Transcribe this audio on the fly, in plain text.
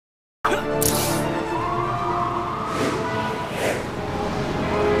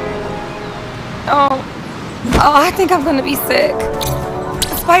Oh, I think I'm gonna be sick.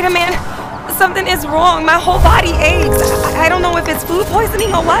 Spider-Man, something is wrong. My whole body aches. I don't know if it's food poisoning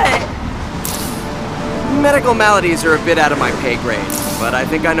or what. Medical maladies are a bit out of my pay grade, but I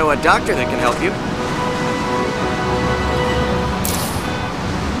think I know a doctor that can help you.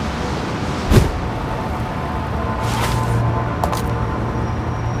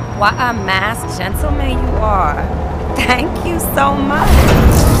 What a masked gentleman you are. Thank you so much.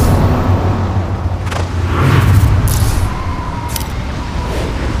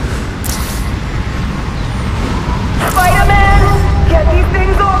 Spider-Man, get these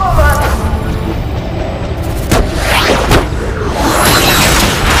things off of us!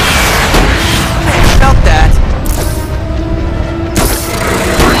 Felt that.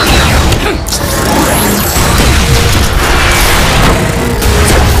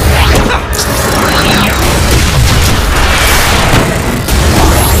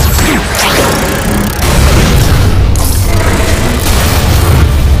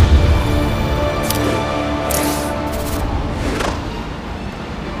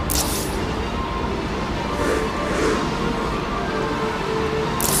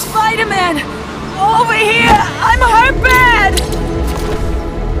 Spider-Man! Over here! I'm hurt bad!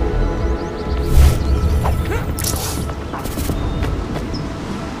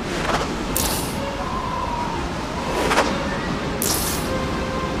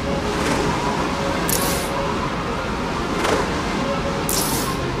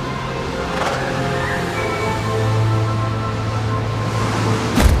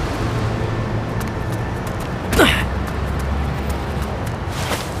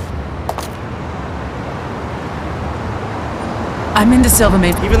 I'm into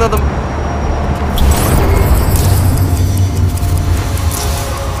Silvermane. Even though the...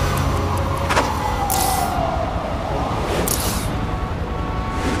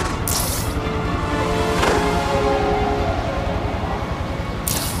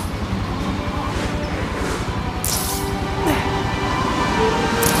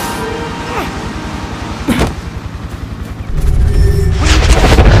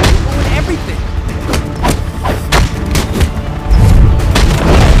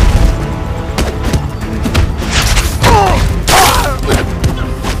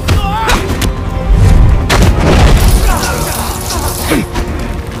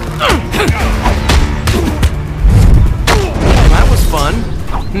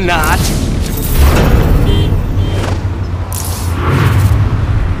 Not.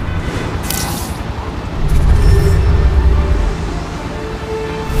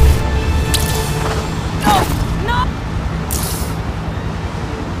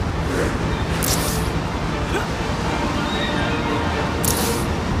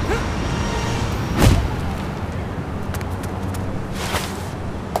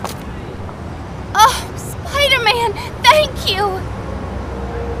 Oh, Spider-Man, thank you!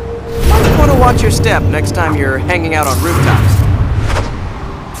 Want to watch your step next time you're hanging out on rooftops.